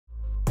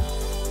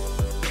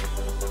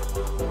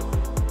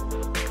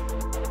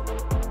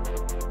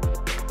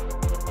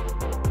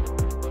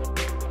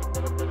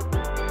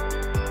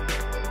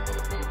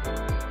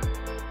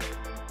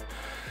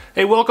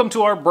Hey, welcome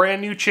to our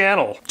brand new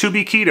channel, To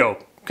Be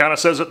Keto. Kind of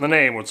says it in the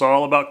name. It's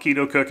all about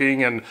keto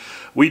cooking, and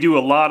we do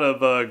a lot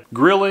of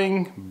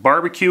grilling,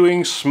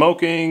 barbecuing,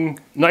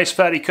 smoking, nice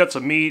fatty cuts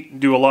of meat,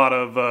 do a lot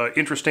of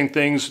interesting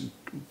things,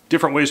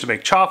 different ways to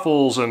make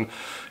chaffles, and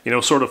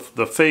sort of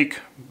the fake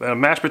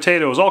mashed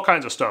potatoes, all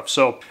kinds of stuff.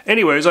 So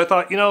anyways, I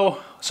thought,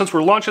 since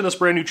we're launching this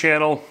brand new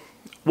channel,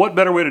 what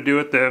better way to do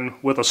it than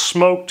with a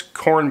smoked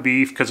corned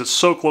beef, because it's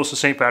so close to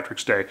St.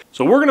 Patrick's Day.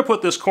 So we're going to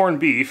put this corned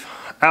beef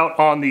out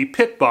on the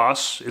Pit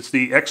Boss. It's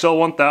the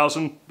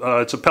XL1000.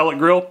 It's a pellet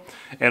grill,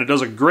 and it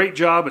does a great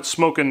job at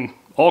smoking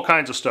all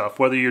kinds of stuff,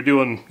 whether you're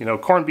doing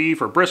corned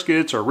beef or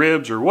briskets or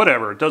ribs or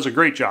whatever. It does a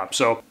great job.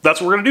 So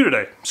that's what we're going to do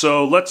today.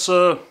 So let's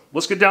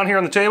get down here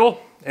on the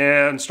table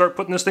and start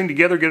putting this thing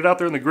together, get it out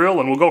there in the grill,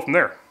 and we'll go from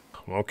there.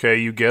 Okay,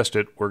 you guessed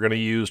it. We're going to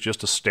use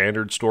just a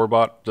standard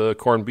store-bought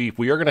corned beef.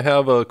 We are going to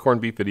have a corned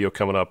beef video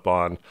coming up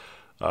on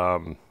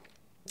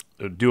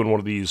doing one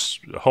of these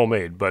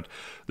homemade, but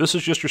this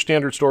is just your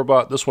standard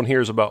store-bought. This one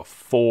here is about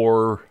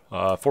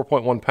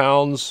 4.1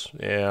 pounds,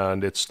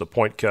 and it's the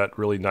point cut,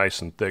 really nice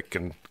and thick,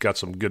 and got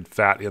some good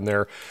fat in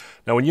there.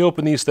 Now, when you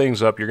open these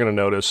things up, you're going to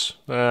notice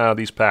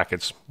these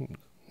packets.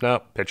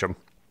 No, pitch them.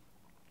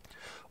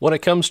 When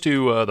it comes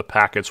to the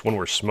packets, when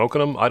we're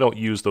smoking them, I don't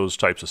use those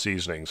types of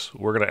seasonings.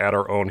 We're going to add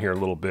our own here in a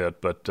little bit,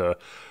 but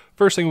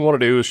first thing we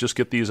want to do is just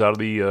get these out of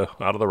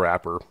the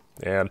wrapper,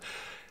 and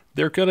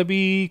they're going to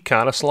be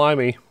kind of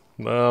slimy.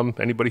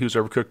 Anybody who's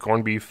ever cooked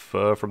corned beef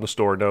from the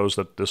store knows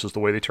that this is the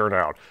way they turn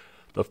out.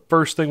 The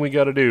first thing we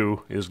got to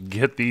do is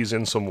get these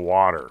in some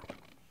water.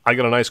 I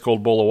got a nice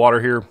cold bowl of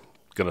water here.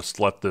 Going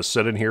to let this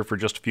sit in here for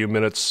just a few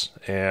minutes,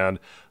 and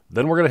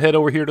then we're going to head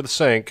over here to the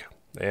sink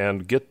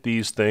and get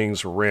these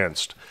things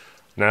rinsed.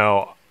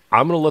 Now,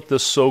 I'm going to let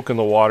this soak in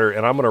the water,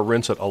 and I'm going to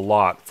rinse it a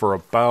lot for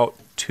about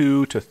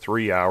 2 to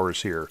 3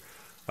 hours here.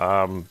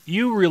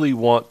 You really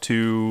want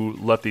to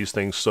let these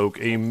things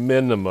soak a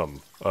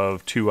minimum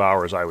of 2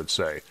 hours, I would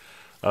say.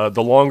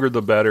 The longer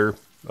the better.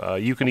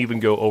 You can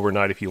even go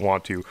overnight if you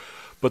want to.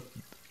 But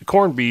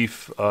corned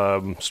beef,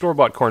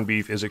 store-bought corned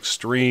beef, is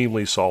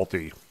extremely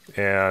salty.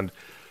 And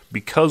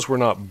because we're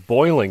not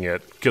boiling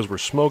it, because we're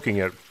smoking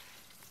it,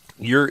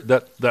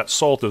 that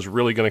salt is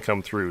really going to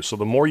come through. So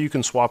the more you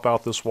can swap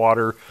out this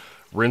water,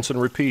 rinse and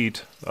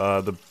repeat,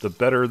 the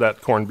better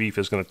that corned beef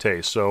is going to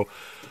taste. So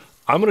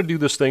I'm going to do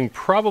this thing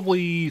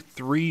probably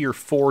 3 or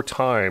 4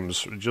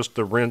 times, just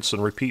the rinse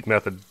and repeat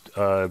method,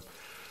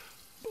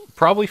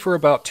 probably for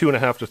about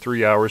 2.5 to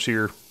 3 hours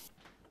here.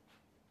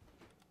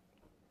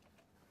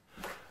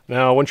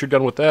 Now, once you're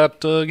done with that,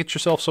 get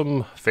yourself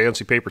some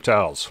fancy paper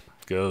towels,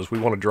 because we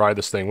want to dry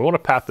this thing. We want to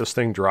pat this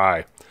thing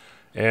dry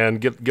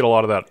and get a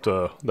lot of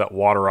that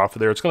water off of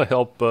there. It's going to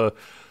help.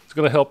 It's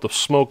going to help the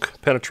smoke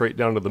penetrate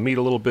down to the meat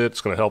a little bit.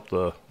 It's going to help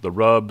the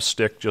rub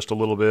stick just a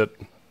little bit.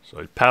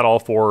 So pat all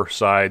 4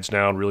 sides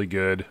down really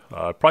good.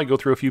 Probably go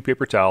through a few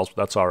paper towels,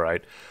 but that's all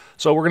right.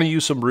 So we're going to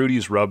use some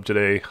Rudy's rub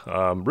today.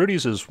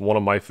 Rudy's is one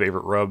of my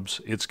favorite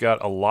rubs. It's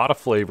got a lot of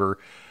flavor,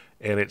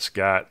 and it's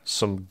got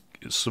some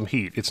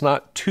heat. It's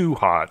not too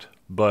hot,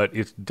 but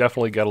it's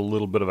definitely got a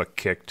little bit of a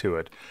kick to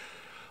it.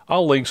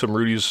 I'll link some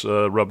Rudy's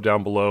rub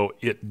down below.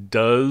 It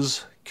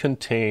does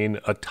contain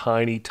a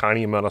tiny,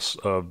 tiny amount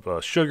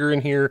of sugar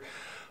in here,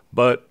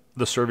 but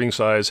the serving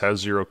size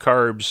has 0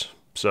 carbs,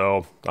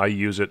 so I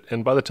use it.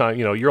 And by the time,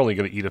 you're only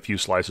going to eat a few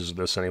slices of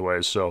this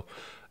anyways, so,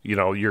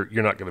 you're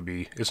not going to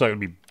be, it's not going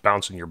to be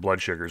bouncing your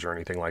blood sugars or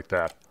anything like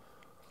that.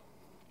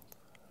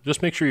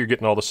 Just make sure you're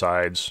getting all the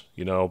sides,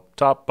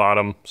 top,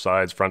 bottom,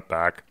 sides, front,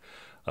 back.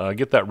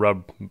 Get that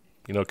rub,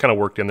 kind of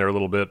worked in there a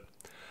little bit.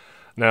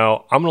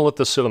 Now, I'm going to let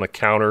this sit on the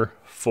counter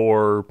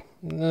for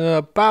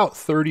about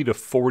 30 to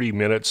 40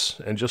 minutes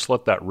and just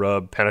let that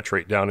rub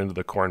penetrate down into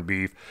the corned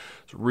beef.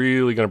 It's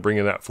really going to bring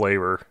in that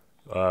flavor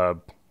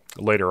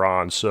later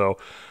on. So,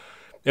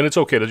 and it's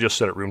okay to just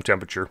set at room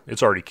temperature.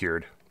 It's already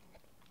cured.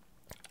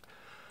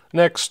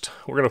 Next,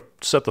 we're going to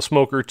set the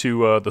smoker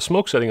to, the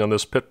smoke setting on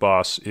this Pit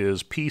Boss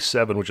is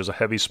P7, which is a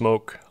heavy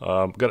smoke.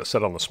 Got it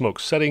set on the smoke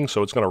setting,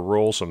 so it's going to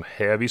roll some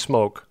heavy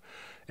smoke.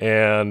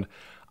 And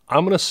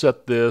I'm going to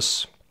set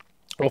this...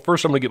 Well,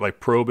 first I'm going to get my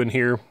probe in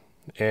here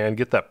and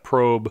get that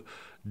probe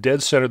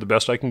dead center the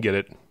best I can get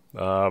it.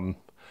 That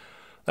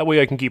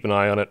way I can keep an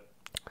eye on it.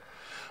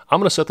 I'm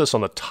going to set this on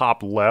the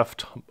top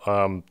left.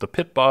 The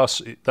Pit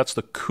Boss, that's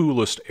the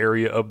coolest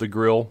area of the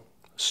grill,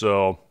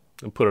 so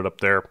I'll put it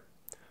up there.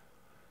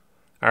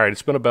 All right,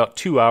 it's been about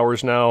 2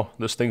 hours now.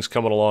 This thing's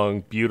coming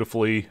along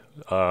beautifully.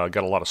 Got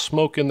a lot of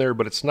smoke in there,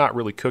 but it's not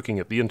really cooking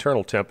it. The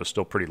internal temp is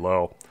still pretty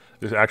low.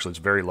 Actually, it's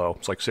very low.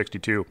 It's like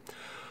 62.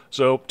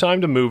 So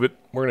time to move it.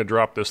 We're going to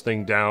drop this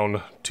thing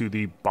down to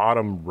the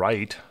bottom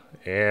right,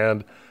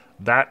 and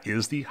that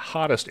is the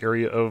hottest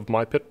area of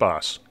my Pit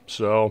Boss.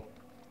 So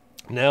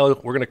now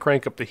we're going to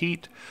crank up the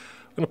heat.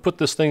 I'm going to put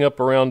this thing up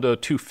around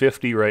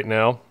 250 right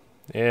now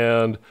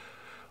and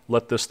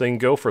let this thing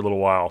go for a little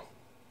while.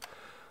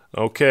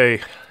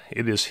 Okay,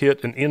 it has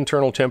hit an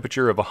internal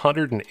temperature of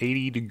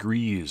 180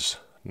 degrees.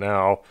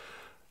 Now,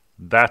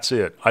 that's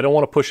it. I don't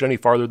want to push it any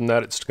farther than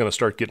that. It's going to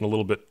start getting a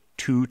little bit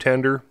too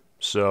tender.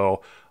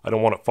 so I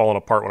don't want it falling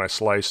apart when I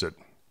slice it.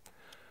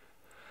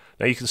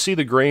 Now you can see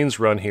the grains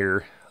run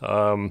here.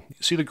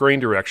 See the grain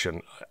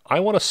direction. I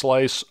want to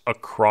slice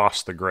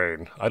across the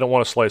grain. I don't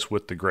want to slice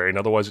with the grain,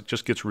 otherwise it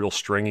just gets real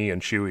stringy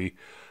and chewy.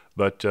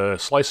 But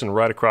slicing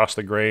right across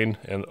the grain,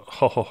 and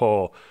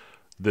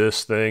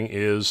this thing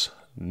is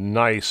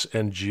nice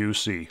and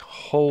juicy.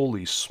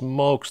 Holy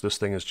smokes, this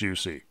thing is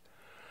juicy.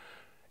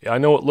 I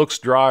know it looks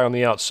dry on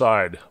the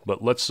outside,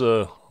 but let's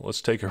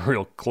take a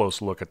real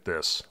close look at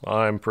this.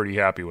 I'm pretty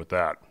happy with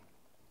that.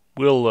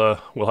 We'll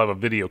have a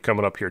video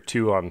coming up here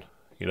too on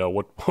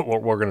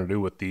what we're going to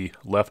do with the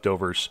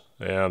leftovers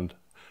and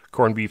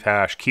corned beef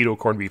hash, keto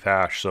corned beef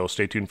hash. So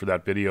stay tuned for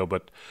that video.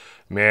 But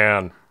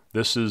man,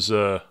 this is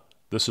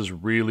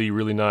really,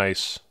 really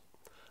nice.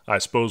 I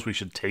suppose we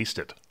should taste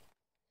it.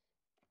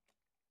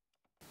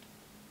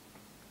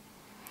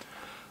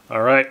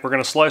 All right, we're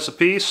going to slice a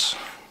piece.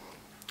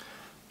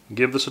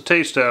 Give this a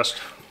taste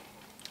test.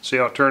 See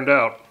how it turned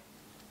out.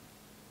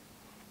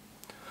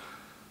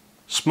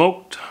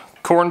 Smoked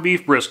corned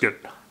beef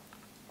brisket.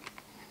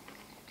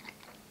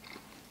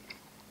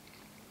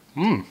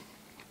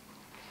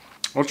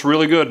 Looks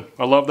really good.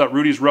 I love that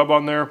Rudy's rub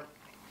on there.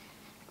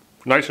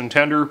 Nice and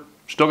tender.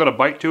 Still got a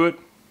bite to it.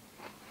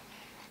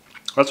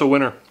 That's a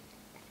winner.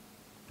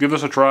 Give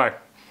this a try.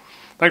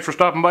 Thanks for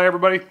stopping by,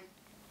 everybody.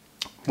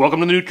 Welcome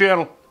to the new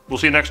channel. We'll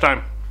see you next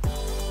time.